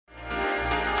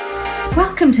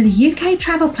Welcome to the UK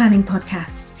Travel Planning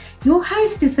Podcast. Your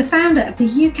host is the founder of the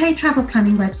UK Travel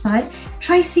Planning website,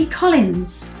 Tracy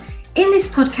Collins. In this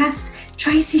podcast,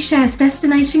 Tracy shares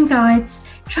destination guides,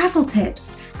 travel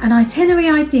tips, and itinerary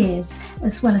ideas,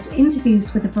 as well as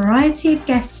interviews with a variety of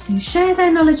guests who share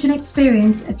their knowledge and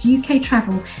experience of UK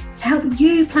travel to help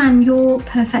you plan your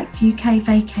perfect UK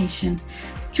vacation.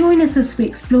 Join us as we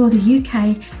explore the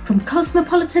UK from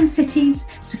cosmopolitan cities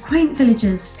to quaint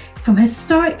villages, from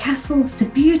historic castles to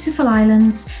beautiful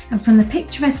islands, and from the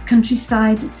picturesque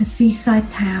countryside to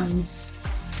seaside towns.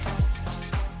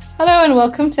 Hello and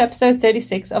welcome to episode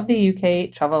 36 of the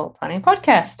UK Travel Planning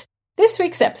Podcast. This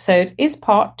week's episode is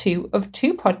part 2 of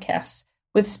 2 podcasts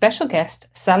with special guest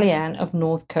Sally Ann of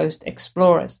North Coast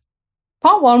Explorers.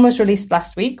 Part 1 was released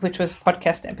last week, which was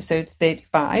podcast episode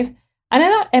 35. And in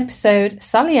that episode,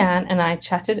 Sally Ann and I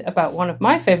chatted about one of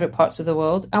my favourite parts of the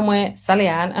world and where Sally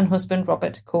Ann and husband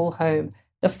Robert call home,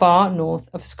 the far north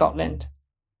of Scotland.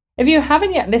 If you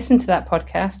haven't yet listened to that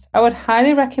podcast, I would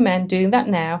highly recommend doing that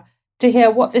now to hear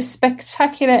what this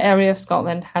spectacular area of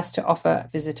Scotland has to offer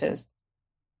visitors.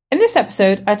 In this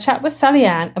episode, I chat with Sally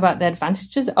Ann about the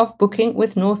advantages of booking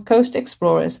with North Coast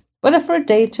Explorers, whether for a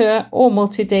day tour or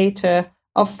multi-day tour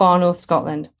of far north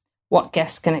Scotland, what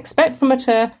guests can expect from a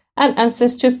tour, and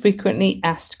answers to frequently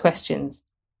asked questions.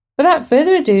 Without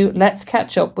further ado, let's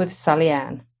catch up with Sally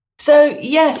Ann. So,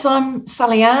 yes, I'm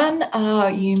Sally Ann.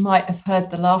 You might have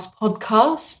heard the last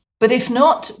podcast, but if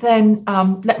not, then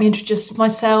let me introduce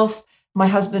myself. My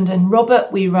husband and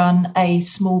Robert, we run a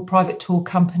small private tour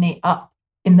company up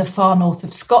in the far north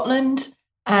of Scotland,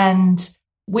 and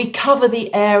we cover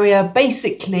the area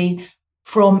basically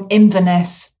from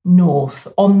Inverness north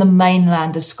on the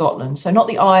mainland of Scotland. So not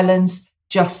the islands,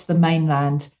 just the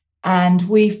mainland. And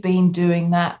we've been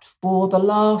doing that for the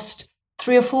last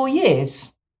 3 or 4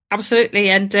 years. Absolutely.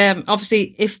 And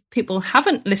obviously, if people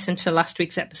haven't listened to last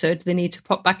week's episode, they need to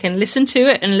pop back and listen to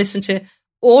it and listen to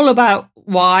all about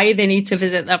why they need to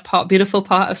visit that beautiful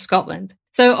part of Scotland.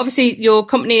 So obviously, your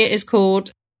company is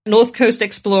called North Coast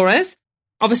Explorers.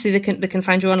 Obviously, they can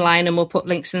find you online, and we'll put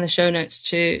links in the show notes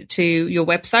to your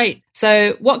website.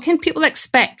 So what can people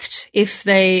expect if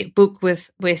they book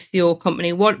with your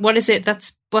company? What is it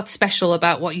what's special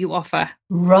about what you offer?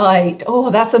 Right. Oh,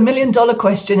 that's $1 million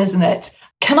question, isn't it?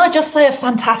 Can I just say a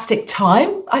fantastic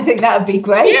time? I think that would be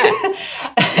great.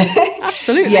 Yeah,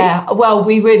 absolutely. Yeah, well,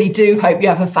 we really do hope you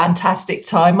have a fantastic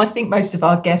time. I think most of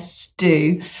our guests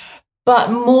do.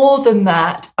 But more than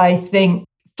that, I think,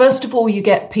 first of all, you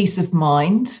get peace of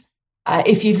mind.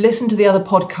 If you've listened to the other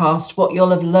podcast, what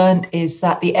you'll have learned is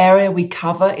that the area we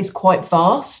cover is quite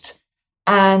vast.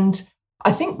 And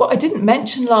I think what I didn't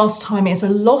mention last time is a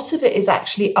lot of it is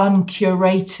actually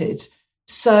uncurated.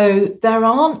 So there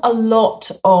aren't a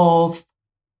lot of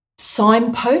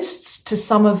signposts to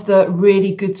some of the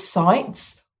really good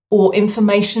sites or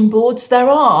information boards. There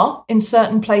are in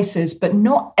certain places, but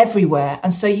not everywhere.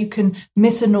 And so you can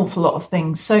miss an awful lot of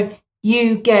things. So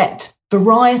you get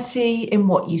variety in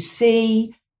what you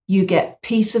see. You get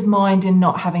peace of mind in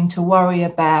not having to worry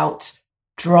about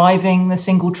driving the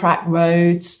single track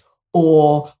roads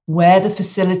or where the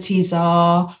facilities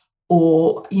are,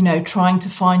 or, trying to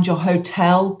find your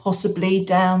hotel possibly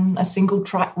down a single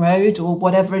track road or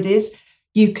whatever it is.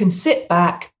 You can sit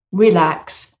back,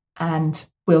 relax, and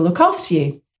we'll look after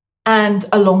you. And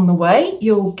along the way,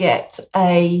 you'll get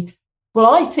I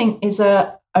think is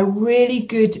a really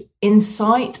good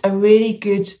insight, a really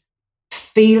good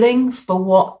feeling for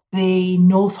what the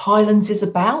North Highlands is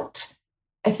about.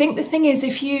 I think the thing is,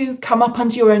 if you come up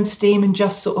under your own steam and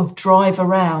just sort of drive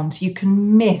around, you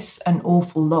can miss an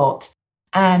awful lot.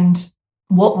 And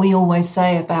what we always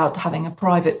say about having a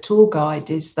private tour guide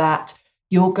is that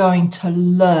you're going to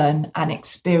learn and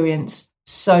experience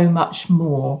so much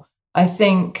more. I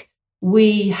think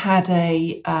we had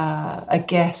a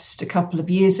guest a couple of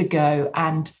years ago,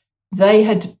 and they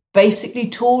had basically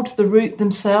toured the route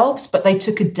themselves, but they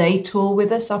took a day tour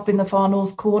with us up in the far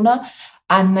north corner.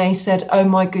 And they said, oh,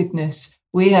 my goodness,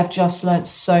 we have just learnt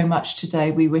so much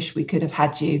today. We wish we could have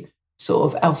had you sort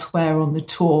of elsewhere on the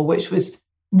tour, which was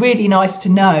really nice to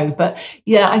know. But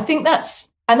yeah, I think that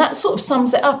sort of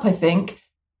sums it up. I think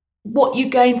what you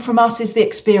gain from us is the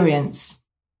experience.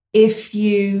 If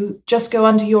you just go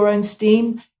under your own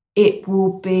steam, it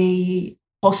will be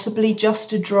possibly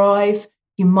just a drive.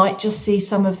 You might just see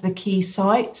some of the key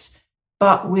sites.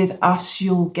 But with us,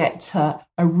 you'll get a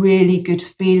really good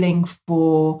feeling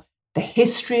for the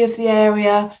history of the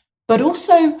area, but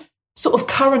also sort of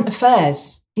current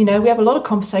affairs. We have a lot of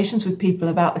conversations with people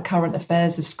about the current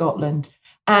affairs of Scotland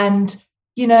and,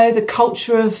 the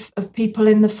culture of people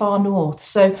in the far north.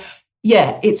 So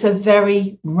yeah, it's a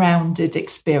very rounded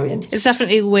experience. It's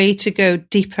definitely a way to go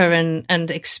deeper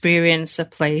and experience a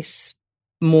place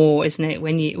more, isn't it?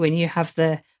 When you have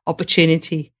the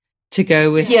opportunity to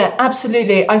go with. Yeah,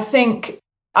 absolutely.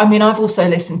 I've also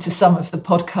listened to some of the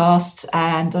podcasts,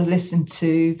 and I've listened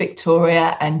to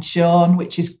Victoria and John,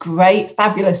 which is great,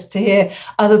 fabulous to hear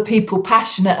other people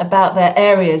passionate about their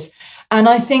areas. And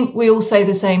I think we all say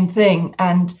the same thing.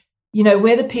 And,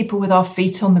 we're the people with our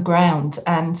feet on the ground,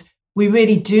 and we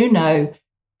really do know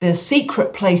the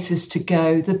secret places to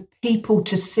go, the people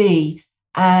to see,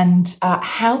 and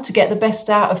how to get the best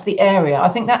out of the area. I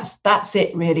think that's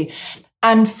it, really.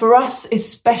 And for us,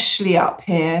 especially up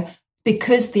here,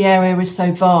 because the area is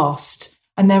so vast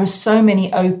and there are so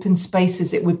many open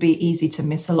spaces, it would be easy to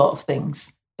miss a lot of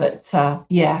things. But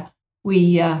and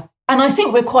I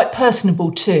think we're quite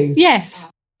personable too. Yes,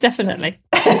 definitely.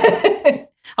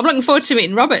 I'm looking forward to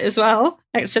meeting Robert as well,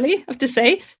 actually, I have to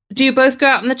say. Do you both go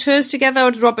out on the tours together,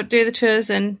 or does Robert do the tours,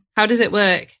 and how does it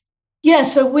work? Yeah,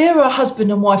 so we're a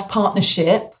husband and wife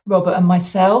partnership, Robert and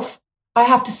myself. I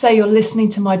have to say you're listening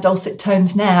to my dulcet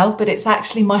tones now, but it's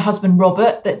actually my husband,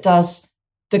 Robert, that does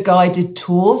the guided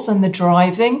tours and the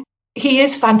driving. He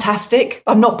is fantastic.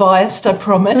 I'm not biased, I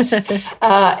promise.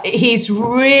 He's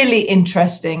really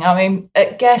interesting.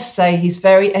 Guests say he's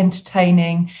very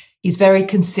entertaining. He's very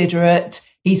considerate.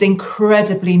 He's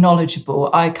incredibly knowledgeable.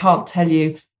 I can't tell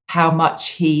you how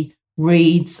much he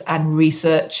reads and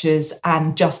researches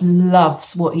and just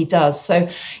loves what he does. So,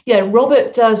 yeah,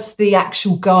 Robert does the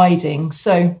actual guiding.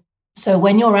 So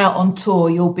when you're out on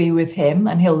tour, you'll be with him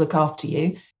and he'll look after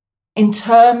you. In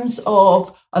terms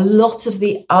of a lot of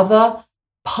the other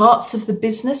parts of the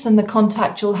business and the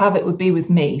contact you'll have, it would be with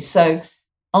me. So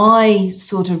I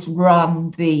sort of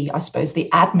run the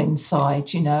admin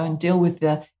side, and deal with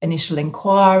the initial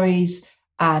inquiries,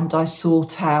 and I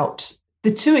sort out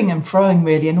the toing and froing,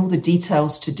 really, and all the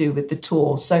details to do with the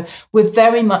tour. So we're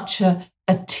very much a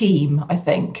team, I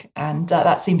think, and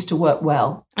that seems to work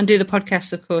well. And do the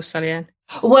podcast, of course, Sally-Anne.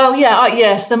 Well, yeah,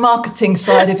 yes, the marketing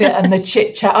side of it and the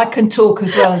chit chat. I can talk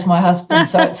as well as my husband,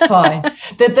 so it's fine.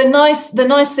 The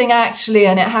nice thing, actually,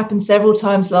 and it happened several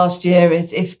times last year,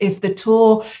 is if the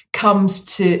tour comes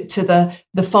to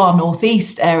the far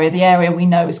northeast area, the area we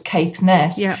know as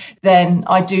Caithness, then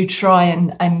I do try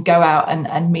and go out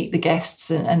and meet the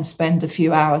guests and spend a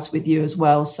few hours with you as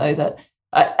well, so that.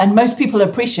 And most people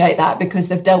appreciate that because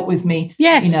they've dealt with me,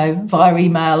 via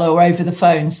email or over the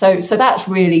phone. So that's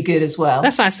really good as well.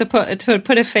 That's nice to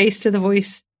put a face to the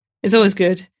voice. It's always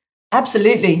good.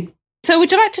 Absolutely. So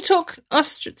would you like to talk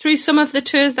us through some of the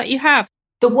tours that you have?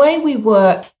 The way we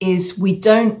work is we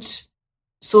don't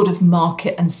sort of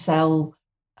market and sell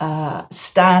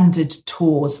standard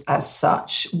tours as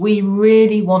such. We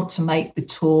really want to make the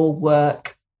tour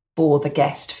work for the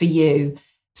guest, for you.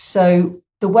 So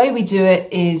the way we do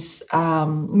it is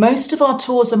most of our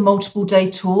tours are multiple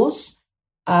day tours,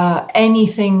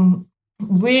 anything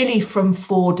really from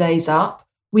 4 days up.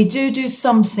 We do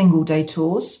some single day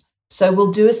tours. So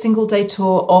we'll do a single day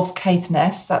tour of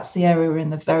Caithness. That's the area in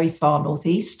the very far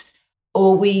northeast.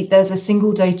 Or there's a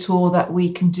single day tour that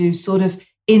we can do sort of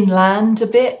inland a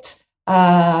bit,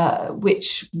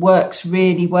 which works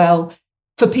really well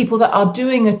for people that are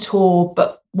doing a tour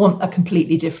but want a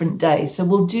completely different day. So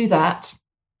we'll do that.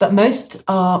 But most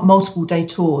are multiple day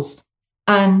tours.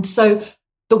 And so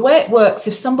the way it works,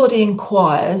 if somebody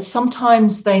inquires,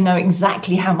 sometimes they know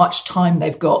exactly how much time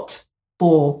they've got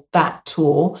for that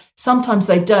tour. Sometimes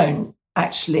they don't,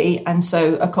 actually. And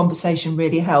so a conversation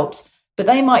really helps. But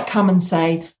they might come and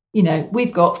say,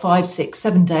 we've got 5, 6,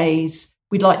 7 days.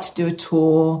 We'd like to do a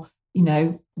tour.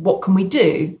 What can we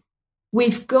do?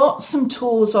 We've got some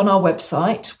tours on our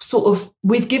website,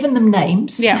 we've given them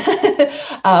names.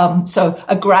 Yeah. So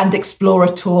a Grand Explorer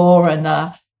tour and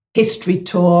a history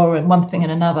tour and one thing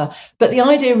and another. But the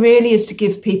idea really is to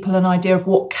give people an idea of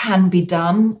what can be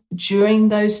done during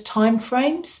those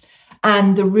timeframes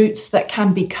and the routes that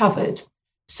can be covered.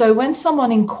 So when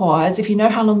someone inquires, if you know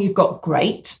how long you've got,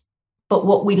 great. But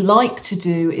what we like to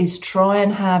do is try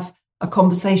and have a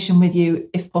conversation with you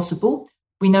if possible.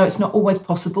 We know it's not always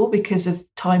possible because of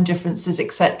time differences,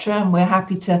 etc., and we're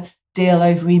happy to deal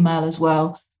over email as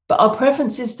well. But our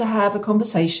preference is to have a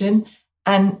conversation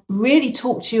and really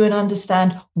talk to you and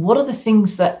understand what are the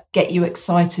things that get you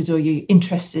excited or you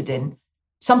interested in.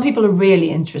 Some people are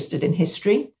really interested in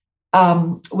history.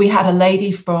 We had a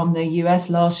lady from the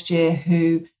US last year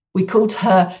who we called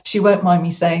her, she won't mind me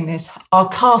saying this, our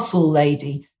castle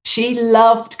lady. She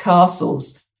loved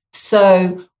castles.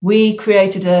 So we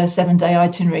created a 7-day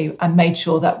itinerary and made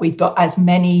sure that we'd got as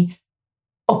many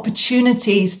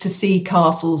opportunities to see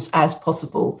castles as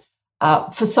possible.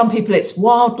 For some people, it's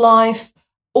wildlife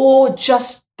or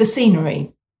just the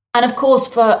scenery. And of course,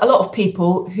 for a lot of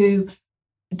people who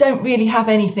don't really have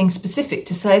anything specific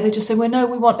to say, they just say, well, no,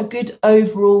 we want a good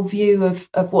overall view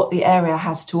of what the area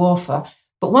has to offer.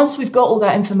 But once we've got all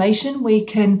that information, we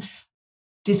can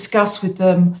discuss with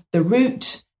them the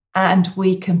route and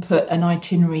we can put an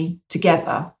itinerary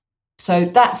together. So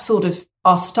that's sort of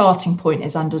our starting point,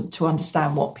 is to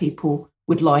understand what people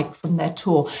would like from their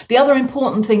tour. The other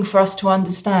important thing for us to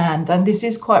understand, and this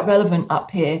is quite relevant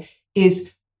up here,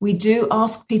 is we do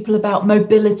ask people about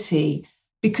mobility,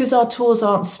 because our tours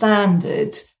aren't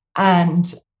standard.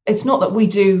 And it's not that we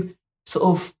do sort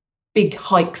of big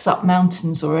hikes up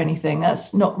mountains or anything.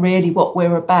 That's not really what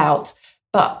we're about.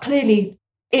 But clearly,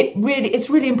 it's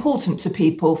really important to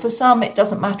people. For some, it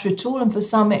doesn't matter at all. And for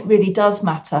some, it really does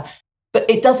matter. But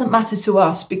it doesn't matter to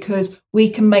us because we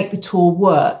can make the tour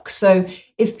work. So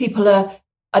if people are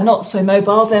not so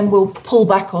mobile, then we'll pull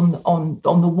back on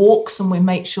the walks and we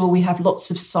make sure we have lots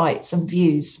of sights and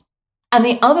views. And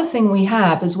the other thing we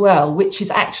have as well, which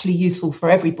is actually useful for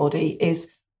everybody, is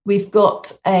we've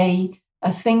got a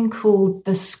thing called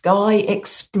the Sky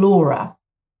Explorer.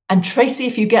 And Tracy,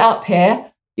 if you get up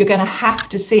here, you're going to have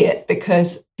to see it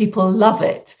because people love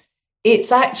it.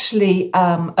 It's actually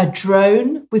a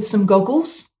drone with some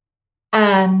goggles.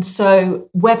 And so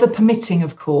weather permitting,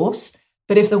 of course,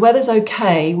 but if the weather's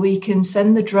okay, we can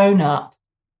send the drone up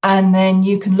and then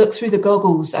you can look through the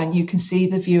goggles and you can see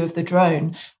the view of the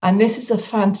drone. And this is a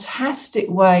fantastic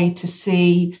way to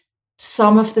see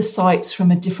some of the sites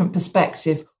from a different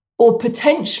perspective, or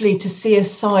potentially to see a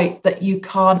site that you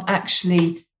can't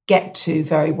actually get to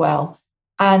very well.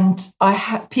 And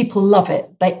people love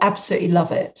it. They absolutely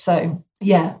love it. So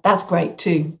yeah, that's great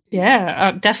too.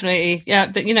 Yeah, definitely.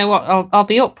 Yeah, you know what? I'll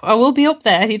be up. I will be up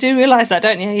there. You do realise that,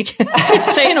 don't you? You keep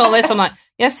saying all this. I'm like,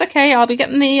 yes, okay. I'll be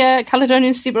getting the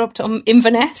Caledonian Steamer up to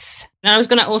Inverness. And I was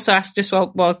going to also ask, just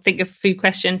while think of a few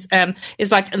questions,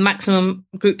 is like the maximum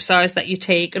group size that you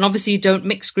take, and obviously you don't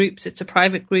mix groups. It's a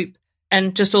private group.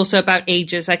 And just also about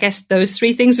ages. I guess those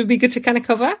three things would be good to kind of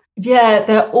cover. Yeah,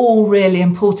 they're all really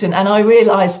important. And I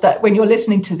realise that when you're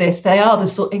listening to this, they are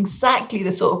exactly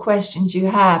the sort of questions you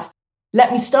have.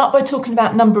 Let me start by talking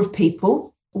about number of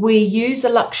people. We use a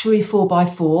luxury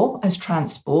 4x4 as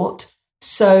transport.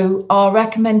 So our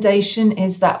recommendation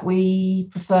is that we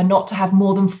prefer not to have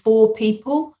more than 4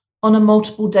 people on a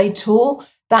multiple day tour.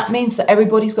 That means that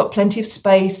everybody's got plenty of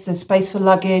space. There's space for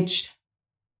luggage.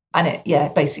 And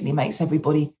it basically makes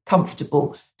everybody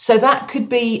comfortable. So that could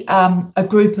be a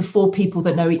group of 4 people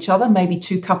that know each other, maybe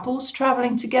 2 couples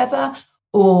traveling together,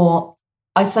 or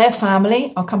I say a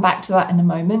family. I'll come back to that in a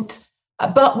moment.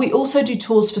 But we also do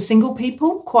tours for single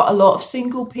people, quite a lot of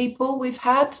single people we've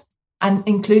had, and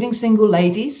including single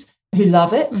ladies who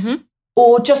love it,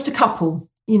 or just a couple,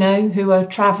 who are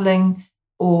traveling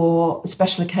or a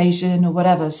special occasion or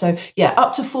whatever. So yeah,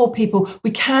 up to 4 people.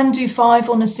 We can do 5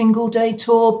 on a single day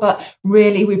tour, but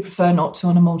really we prefer not to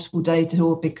on a multiple day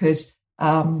tour because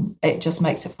it just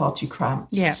makes it far too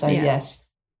cramped. Yes.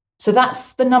 So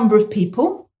that's the number of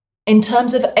people. In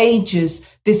terms of ages,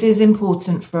 this is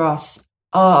important for us.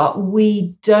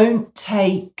 We don't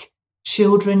take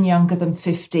children younger than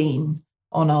 15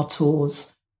 on our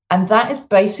tours. And that is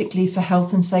basically for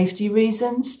health and safety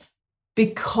reasons.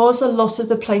 Because a lot of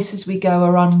the places we go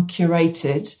are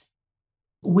uncurated,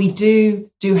 we do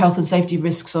health and safety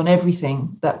risks on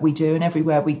everything that we do and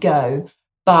everywhere we go.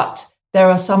 But there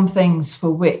are some things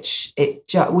for which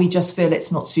we just feel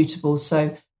it's not suitable.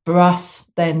 So for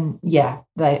us, then,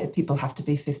 people have to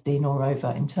be 15 or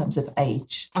over in terms of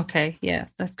age. Okay, yeah,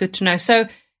 that's good to know. So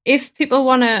if people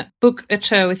want to book a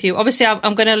tour with you, obviously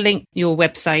I'm going to link your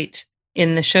website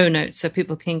in the show notes so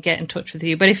people can get in touch with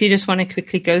you. But if you just want to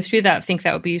quickly go through that, I think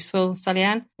that would be useful,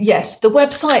 Sally-Ann. Yes, the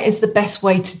website is the best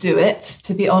way to do it,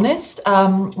 to be honest.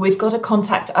 We've got a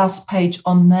contact us page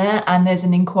on there, and there's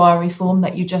an inquiry form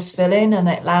that you just fill in and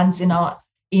it lands in our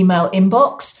email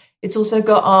inbox. It's also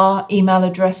got our email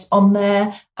address on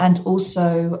there and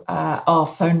also our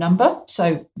phone number.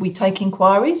 So we take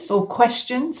inquiries or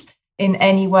questions in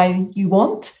any way you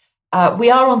want.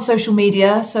 We are on social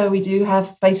media, so we do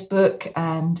have Facebook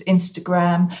and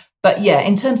Instagram. But yeah,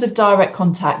 in terms of direct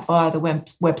contact via the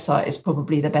website is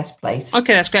probably the best place.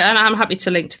 Okay, that's great. And I'm happy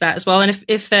to link to that as well. And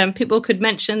if people could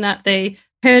mention that they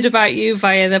heard about you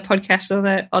via the podcast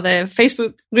or the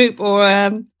Facebook group or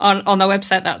on the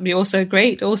website, that would be also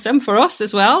great. Awesome for us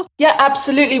as well. Yeah,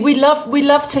 absolutely. We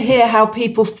love to hear how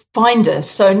people find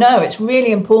us. So no, it's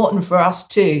really important for us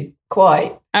too.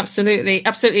 quite. Absolutely.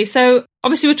 So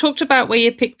obviously we talked about where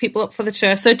you pick people up for the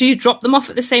tour. So do you drop them off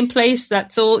at the same place?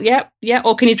 That's all? Yeah.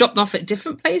 Or can you drop them off at a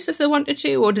different place if they wanted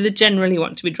to? Or do they generally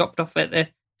want to be dropped off at the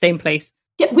same place?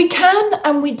 Yeah, we can,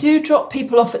 and we do drop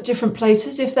people off at different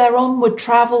places. If their onward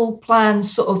travel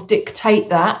plans sort of dictate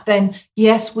that, then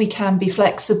yes, we can be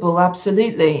flexible,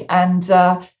 absolutely. And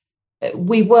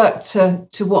we work to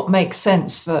what makes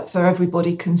sense for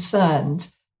everybody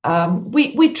concerned.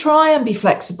 We try and be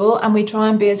flexible, and we try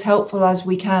and be as helpful as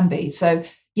we can be. So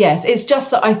yes, it's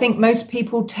just that I think most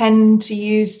people tend to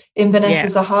use Inverness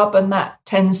as a hub, and that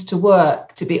tends to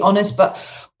work, to be honest.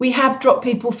 But we have dropped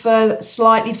people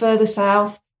slightly further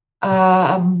south.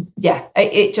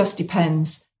 It just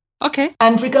depends. Okay.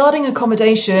 And regarding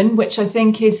accommodation, which I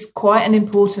think is quite an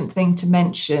important thing to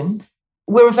mention,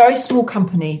 we're a very small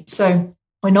company, so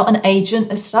we're not an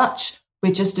agent as such.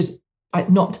 We're just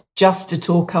not just a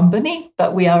tour company,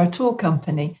 but we are a tour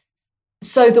company.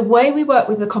 So the way we work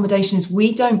with accommodation is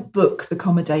we don't book the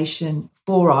accommodation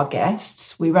for our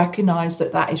guests. We recognise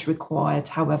that is required,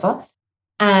 however.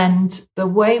 And the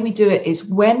way we do it is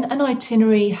when an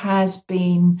itinerary has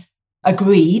been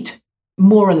agreed,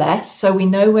 more or less, so we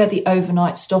know where the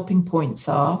overnight stopping points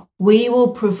are, we will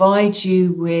provide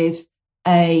you with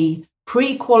a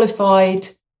pre-qualified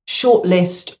short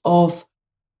list of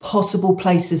possible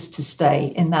places to stay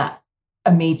in that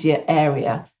immediate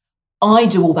area. I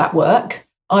do all that work.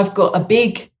 I've got a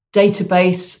big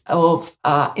database of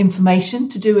information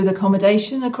to do with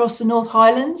accommodation across the North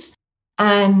Highlands,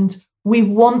 and we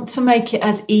want to make it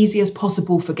as easy as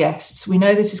possible for guests. We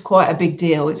know this is quite a big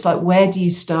deal. It's like, where do you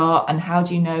start and how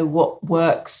do you know what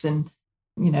works and,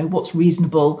 what's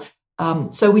reasonable?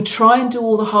 So we try and do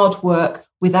all the hard work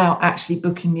without actually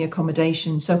booking the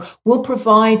accommodation. So we'll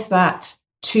provide that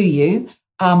to you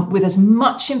with as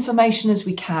much information as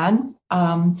we can.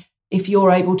 If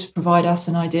you're able to provide us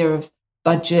an idea of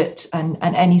budget and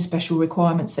any special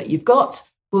requirements that you've got,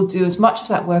 we'll do as much of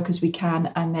that work as we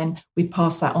can, and then we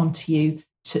pass that on to you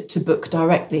to book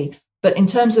directly. But in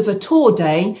terms of a tour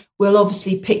day, we'll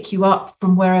obviously pick you up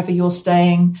from wherever you're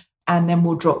staying, and then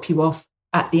we'll drop you off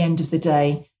at the end of the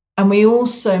day. And we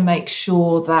also make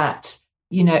sure that,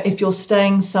 if you're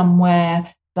staying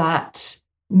somewhere that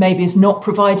maybe is not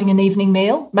providing an evening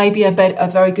meal, maybe a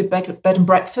very good bed and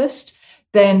breakfast,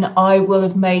 then I will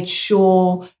have made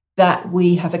sure that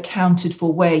we have accounted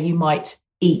for where you might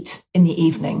eat in the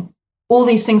evening. All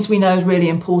these things we know is really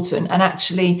important. And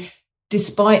actually,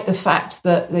 despite the fact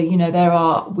that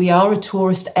we are a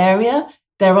tourist area,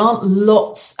 there aren't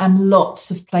lots and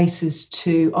lots of places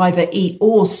to either eat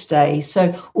or stay.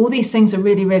 So all these things are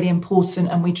really, really important,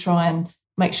 and we try and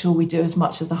make sure we do as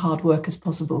much of the hard work as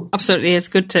possible. Absolutely, it's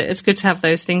good to have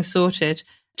those things sorted.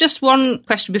 Just one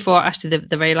question before I ask you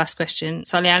the very last question,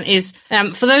 Sally-Ann, is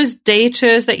for those day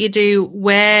tours that you do,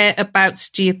 whereabouts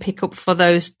do you pick up for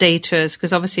those day tours?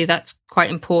 Because obviously that's quite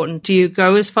important. Do you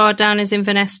go as far down as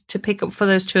Inverness to pick up for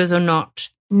those tours or not?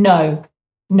 No,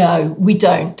 we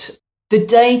don't. The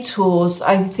day tours,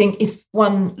 I think if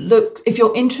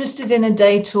you're interested in a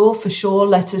day tour, for sure,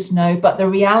 let us know. But the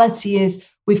reality is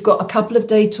we've got a couple of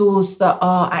day tours that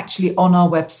are actually on our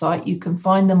website. You can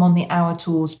find them on the Our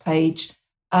Tours page.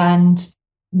 And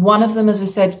one of them, as I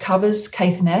said, covers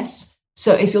Caithness.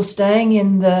 So if you're staying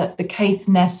in the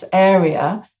Caithness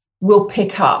area, we'll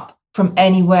pick up from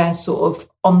anywhere sort of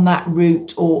on that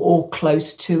route or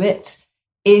close to it.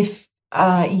 If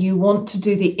you want to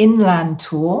do the inland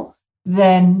tour,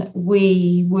 then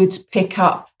we would pick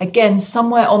up, again,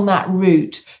 somewhere on that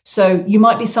route. So you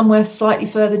might be somewhere slightly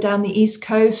further down the East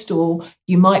Coast, or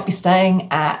you might be staying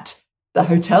at the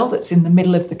hotel that's in the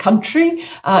middle of the country.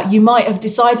 You might have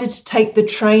decided to take the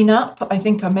train up. I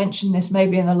think I mentioned this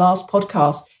maybe in the last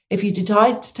podcast. If you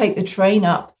decide to take the train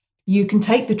up, you can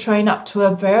take the train up to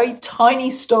a very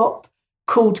tiny stop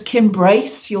called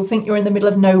Kimbrace. You'll think you're in the middle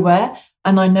of nowhere.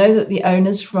 And I know that the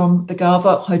owners from the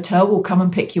Garvault Hotel will come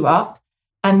and pick you up.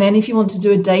 And then if you want to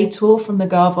do a day tour from the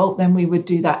Garvault, then we would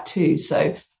do that too.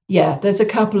 So yeah, there's a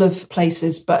couple of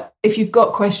places, but if you've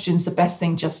got questions, the best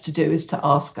thing just to do is to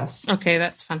ask us. Okay,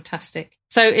 that's fantastic.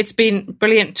 So it's been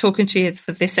brilliant talking to you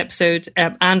for this episode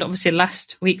and obviously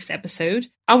last week's episode.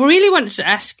 I really wanted to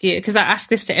ask you, because I ask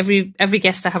this to every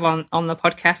guest I have on the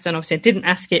podcast, and obviously I didn't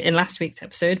ask it in last week's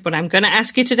episode, but I'm going to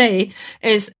ask you today,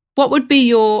 is what would be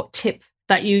your tip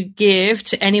that you give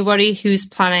to anybody who's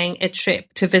planning a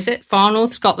trip to visit Far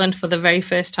North Scotland for the very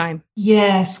first time?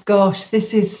 Yes, gosh,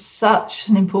 this is such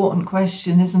an important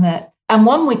question, isn't it? And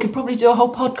one we could probably do a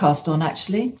whole podcast on,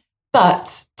 actually.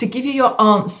 But to give you your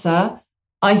answer,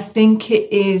 I think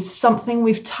it is something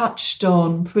we've touched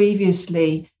on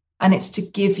previously, and it's to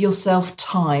give yourself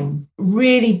time.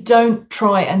 Really don't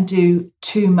try and do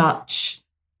too much,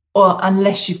 or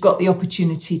unless you've got the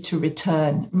opportunity to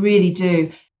return. Really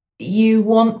do. You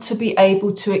want to be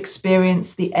able to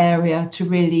experience the area to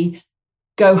really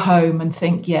go home and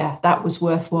think, yeah, that was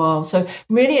worthwhile. So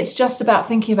really it's just about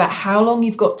thinking about how long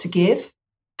you've got to give.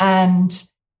 And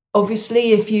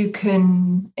obviously, if you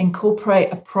can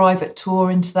incorporate a private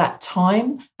tour into that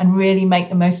time and really make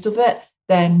the most of it,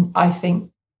 then I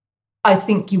think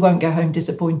you won't go home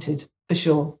disappointed, for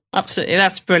sure. Absolutely.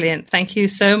 That's brilliant. Thank you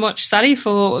so much, Sally,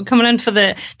 for coming in for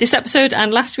this episode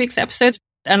and last week's episodes.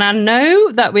 And I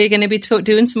know that we're going to be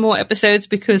doing some more episodes,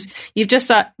 because you've just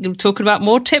started talking about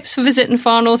more tips for visiting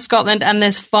far north Scotland, and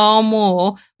there's far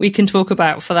more we can talk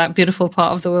about for that beautiful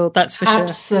part of the world. That's for sure.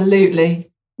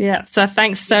 Absolutely. Yeah. So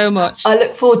thanks so much. I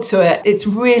look forward to it. It's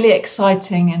really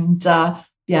exciting. And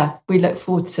we look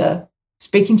forward to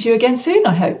speaking to you again soon,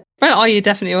 I hope. Well, you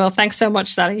definitely will. Thanks so much,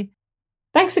 Sally.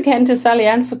 Thanks again to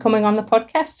Sally-Anne for coming on the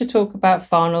podcast to talk about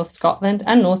far north Scotland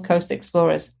and North Coast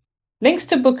Explorers. Links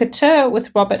to book a tour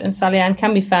with Robert and Sally-Anne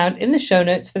can be found in the show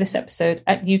notes for this episode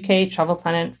at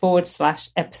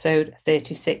uktravelplanning/episode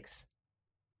 36.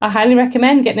 I highly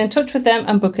recommend getting in touch with them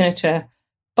and booking a tour.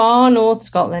 Far north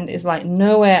Scotland is like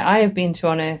nowhere I have been to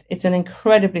on earth. It's an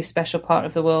incredibly special part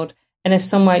of the world and is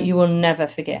somewhere you will never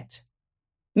forget.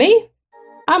 Me?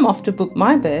 I'm off to book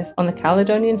my berth on the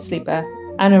Caledonian Sleeper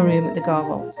and a room at the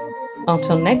Garvolt.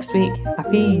 Until next week,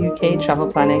 happy UK travel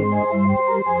planning.